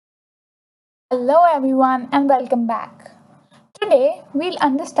Hello everyone and welcome back. Today we'll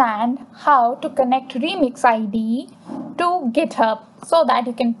understand how to connect Remix IDE to GitHub so that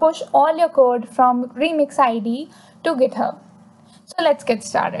you can push all your code from Remix IDE to GitHub. So let's get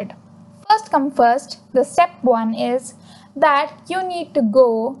started. First come first, the step 1 is that you need to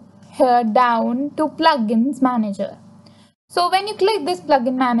go here down to Plugins Manager. So when you click this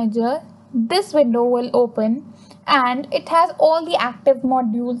plugin manager, this window will open and it has all the active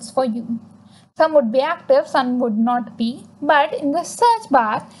modules for you. Some would be active, some would not be, but in the search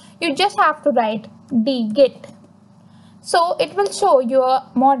bar, you just have to write dgit. So it will show your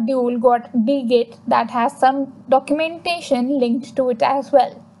module got dgit that has some documentation linked to it as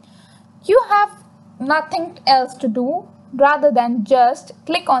well. You have nothing else to do rather than just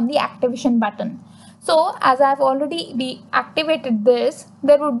click on the activation button. So as I've already deactivated this,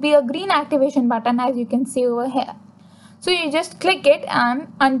 there would be a green activation button as you can see over here. So you just click it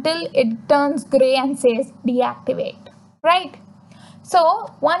and until it turns gray and says deactivate, right?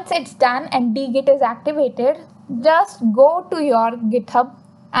 So once it's done and dgit is activated, just go to your GitHub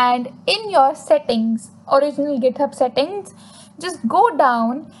and in your settings, original GitHub settings, just go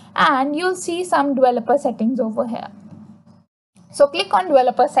down and you'll see some developer settings over here. So click on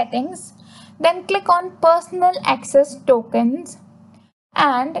developer settings, then click on personal access tokens,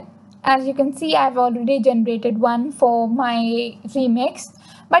 and as you can see I've already generated one for my remix,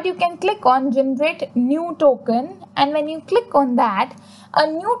 but you can click on generate new token, and when you click on that, a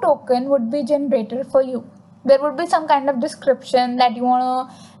new token would be generated for you. There would be some kind of description that you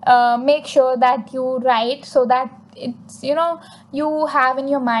want to make sure that you write so that it's you have in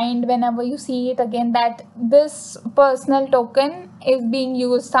your mind whenever you see it again that this personal token is being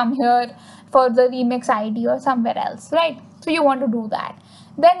used somewhere for the remix ID or somewhere else, right? So you want to do that,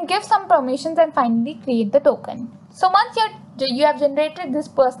 then give some permissions and finally create the token. So once you have generated this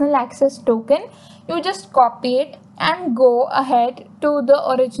personal access token, you just copy it and go ahead to the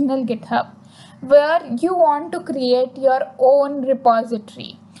original GitHub where you want to create your own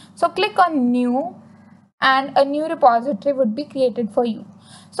repository. So click on new and a new repository would be created for you.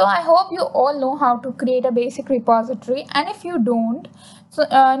 So I hope you all know how to create a basic repository, and if you don't, so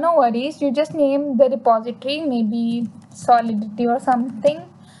no worries, you just name the repository maybe Solidity or something,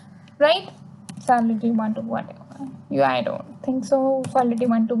 right? Solidity 1 to whatever. I don't think so. Solidity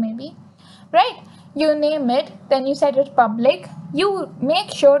 1 to maybe, right? You name it, then you set it public. You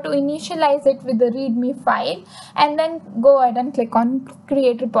make sure to initialize it with the README file and then go ahead and click on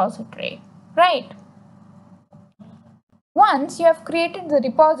create repository, right? Once you have created the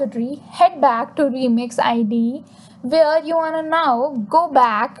repository, head back to Remix IDE where you want to now go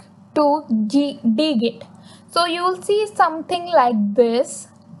back to dgit. So you will see something like this,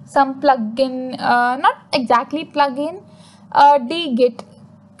 some plugin, not exactly plugin, dgit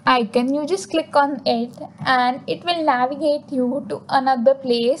icon. You just click on it and it will navigate you to another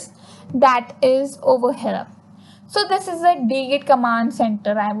place that is over here. So this is a dgit command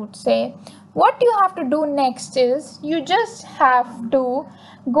center, I would say. What you have to do next is you just have to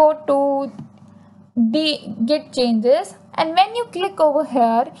go to the git changes, and when you click over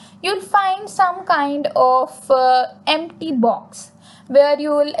here, you'll find some kind of empty box where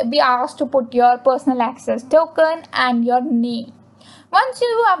you will be asked to put your personal access token and your name. Once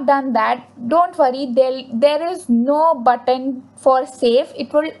you have done that, don't worry, there is no button for save.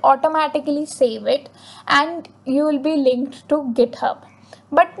 It will automatically save it and you will be linked to GitHub.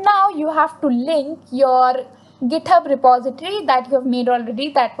 But now you have to link your GitHub repository that you have made already,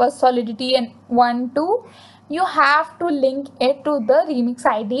 that was Solidity and 1.2. You have to link it to the Remix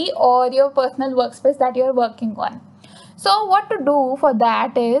ID or your personal workspace that you are working on. So what to do for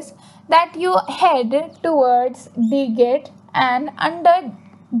that is that you head towards dgit and under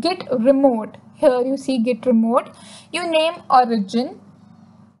git remote, here you see git remote, you name origin.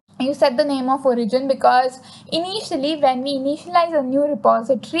 You set the name of origin because initially when we initialize a new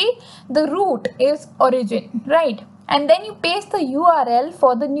repository, the root is origin, right? And then you paste the URL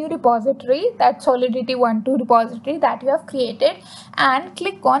for the new repository, that Solidity 1.2 repository that you have created, and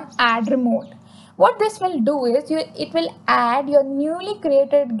click on add remote. What this will do is it will add your newly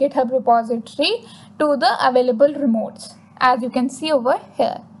created GitHub repository to the available remotes, as you can see over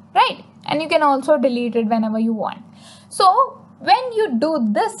here, right? And you can also delete it whenever you want. So when you do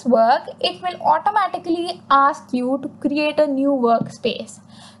this work, it will automatically ask you to create a new workspace.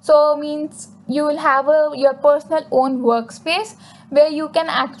 So means you will have your personal own workspace where you can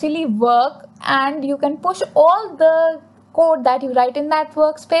actually work and you can push all the code that you write in that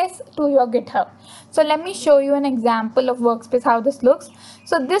workspace to your GitHub. So let me show you an example of workspace, how this looks.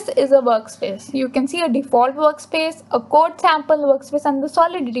 So this is a workspace. You can see a default workspace, a code sample workspace, and the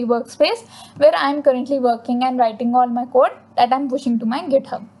Solidity workspace where I'm currently working and writing all my code that I'm pushing to my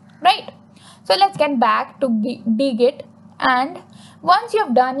GitHub, right? So let's get back to dgit, and once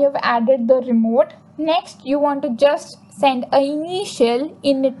you've done, you've added the remote. Next, you want to just send an initial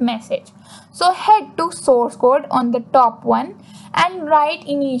init message. So head to source code on the top one and write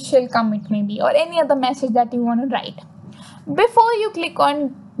initial commit maybe, or any other message that you want to write. Before you click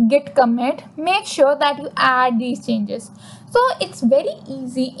on git commit, make sure that you add these changes. So it's very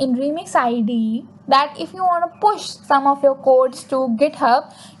easy in Remix IDE that if you want to push some of your codes to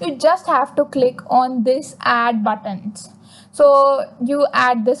GitHub, you just have to click on this add buttons. So you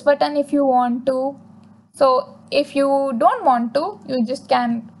add this button if you want to. So if you don't want to, you just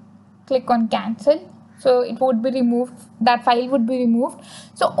can click on cancel. So it would be removed, that file would be removed.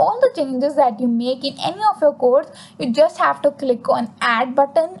 So all the changes that you make in any of your codes, you just have to click on add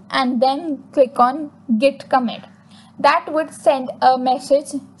button and then click on git commit. That would send a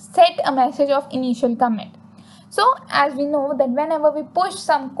message, set a message of initial commit. So as we know that whenever we push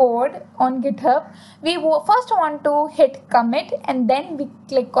some code on GitHub, we first want to hit commit and then we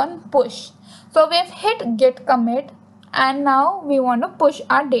click on push. So we've hit git commit and now we want to push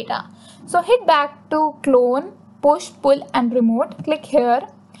our data. So hit back to clone, push, pull and remote. Click here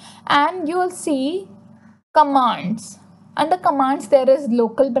and you will see commands. Under commands there is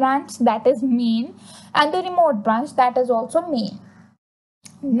local branch, that is main, and the remote branch, that is also main.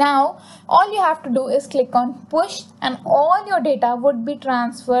 Now all you have to do is click on push and all your data would be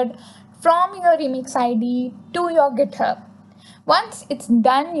transferred from your Remix IDE to your GitHub. Once it's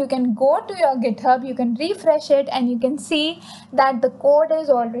done, you can go to your GitHub, you can refresh it and you can see that the code is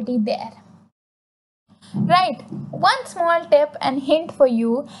already there. Right, one small tip and hint for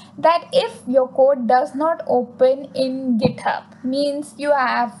you, that if your code does not open in GitHub, means you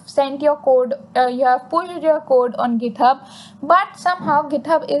have sent your code, you have pushed your code on GitHub, but somehow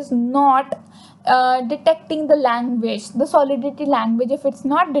GitHub is not detecting the language, the Solidity language. If it's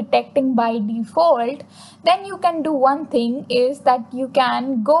not detecting by default, then you can do one thing, is that you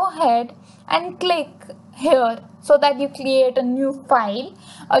can go ahead and click here so that you create a new file,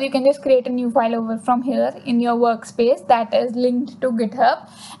 or you can just create a new file over from here in your workspace that is linked to GitHub,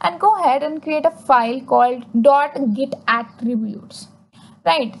 and go ahead and create a file called .git attributes.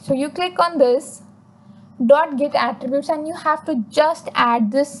 Right, so you click on this .git attributes and you have to just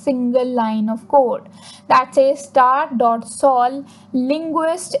add this single line of code that says start.sol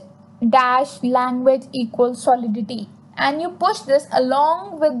linguist dash language equals Solidity, and you push this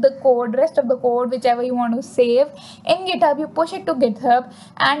along with the code, rest of the code, whichever you want to save in GitHub. You push it to GitHub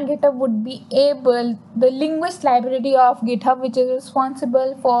and GitHub would be able, the linguist library of GitHub, which is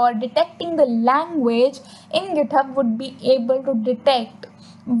responsible for detecting the language in GitHub, would be able to detect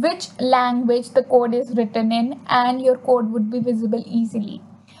which language the code is written in, and your code would be visible easily.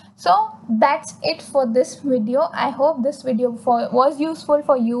 So that's it for this video. I hope this video was useful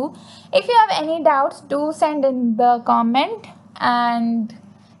for you. If you have any doubts, do send in the comment and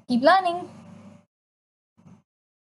keep learning.